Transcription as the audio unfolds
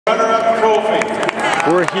trophy.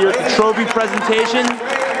 We're here at the trophy presentation.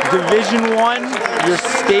 Division I, your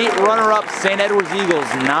state runner-up, St. Edward's Eagles.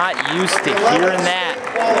 Not used to hearing that.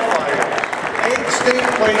 8 state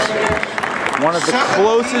places. One of the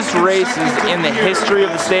closest races in the history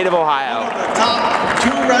of the state of Ohio. The top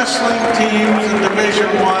 2 wrestling teams in Division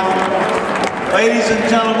I. Ladies and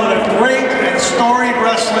gentlemen, a great and storied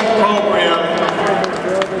wrestling program.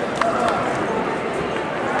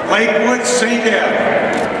 Lakewood St.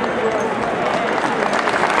 Ed.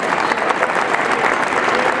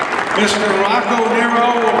 Mr. Rocco Nero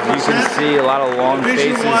will present. You can see a lot of long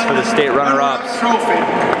faces for the state runner-ups.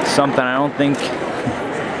 Something I don't think,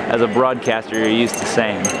 as a broadcaster, you're used to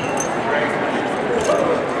saying.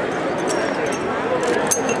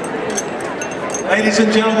 Ladies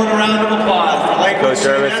and gentlemen, a round of applause for Lakewood Coach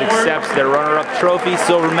Irvis accepts their runner-up trophy,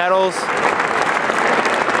 silver medals.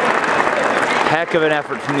 Heck of an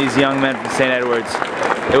effort from these young men from St. Edward's.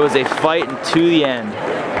 It was a fight to the end.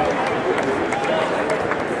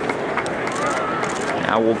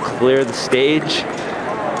 Now we'll clear the stage.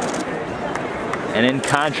 And in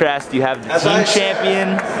contrast, you have the team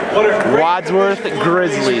champion, Wadsworth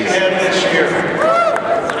Grizzlies.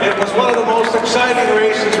 It was one of the most exciting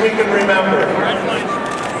races we can remember.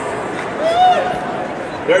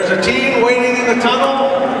 There's a team waiting in the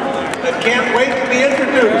tunnel that can't wait to be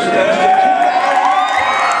introduced.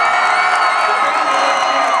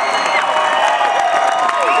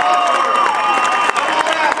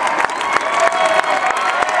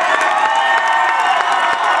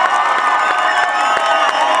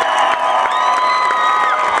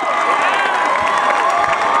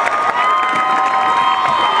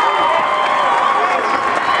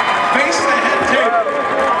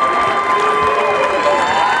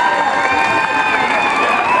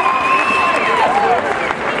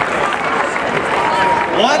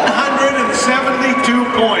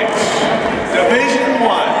 Points. Division I,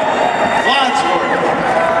 Wadsworth.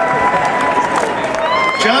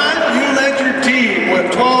 John, you led your team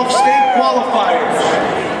with 12 state qualifiers,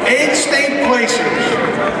 8 state places.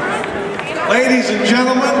 Ladies and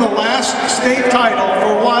gentlemen, the last state title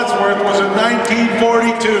for Wadsworth was in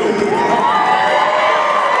 1942.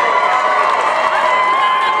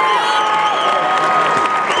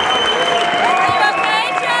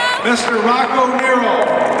 Mr. Rocco Nero,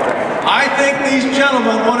 I think these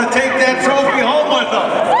gentlemen want to take that trophy home with them.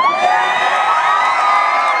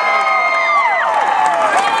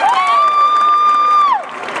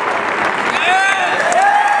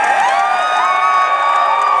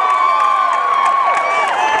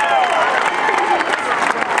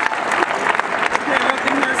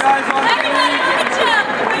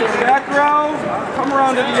 Back row, come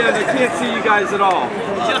around to the end. I can't see you guys at all.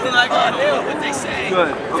 Nothing like I know what they say.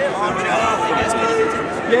 Good.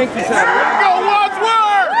 Yankees hat. Here we go,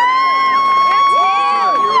 Wadsworth!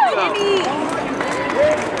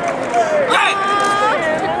 Hey!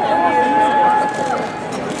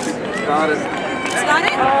 Got it. Got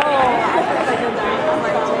it?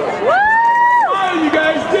 Oh, you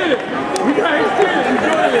guys did it! You guys did it!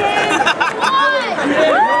 Enjoy it!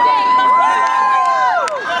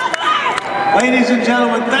 Ladies and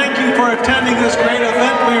gentlemen, thank you for attending this great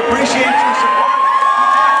event. We appreciate your support.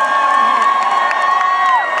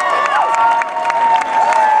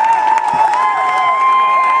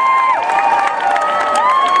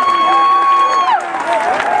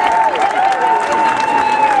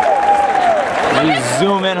 We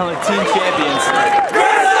zoom in on the team champions.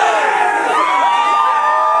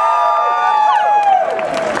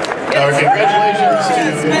 Our congratulations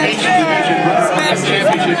to each division runner-up and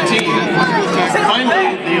championship team. Finally,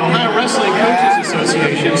 the Ohio Wrestling Coaches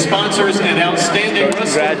Association sponsors an outstanding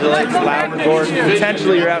wrestler. Congratulations, Loudon Gordon,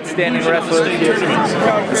 potentially your outstanding wrestler this year.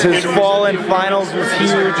 His fall in finals was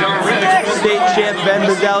huge. State champ Ben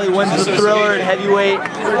Bazzelli wins the Thriller at heavyweight.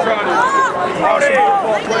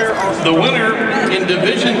 The winner in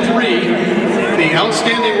Division III, the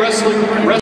outstanding wrestling